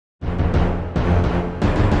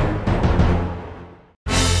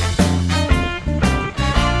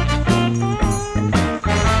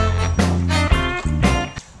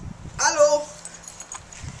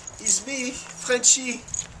Frenchie.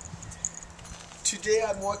 Today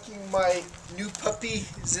I'm walking my new puppy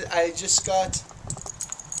that I just got.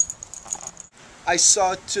 I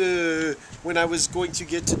thought when I was going to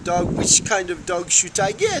get a dog, which kind of dog should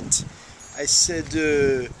I get? I said,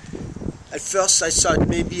 at first I thought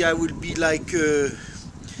maybe I would be like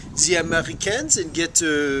the Americans and get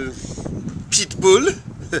a pit bull.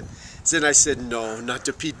 Then I said, no, not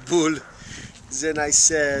a pit bull. Then I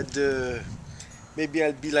said, maybe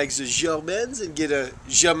I'll be like the Germans and get a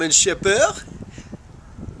German Shepherd.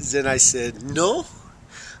 Then I said, no,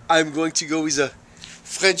 I'm going to go with a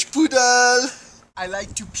French poodle. I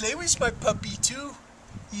like to play with my puppy too.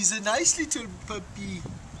 He's a nice little puppy.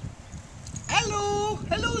 Hello,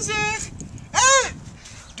 hello there. Ah,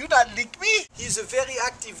 do not lick me. He's a very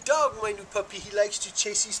active dog, my new puppy. He likes to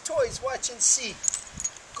chase his toys. Watch and see.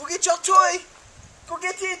 Go get your toy. Go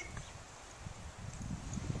get it.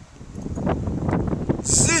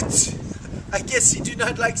 Sit. I guess he do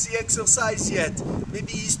not like the exercise yet.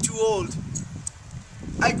 Maybe he's too old.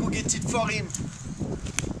 I go get it for him.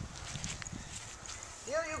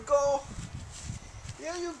 Here you go.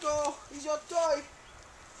 Here you go. Here's your toy.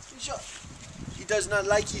 He does not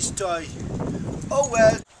like his toy. Oh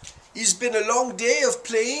well. It's been a long day of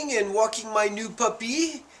playing and walking my new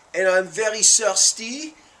puppy, and I'm very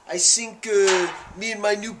thirsty. I think me and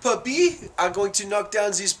my new puppy are going to knock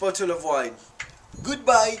down this bottle of wine.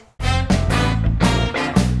 Goodbye.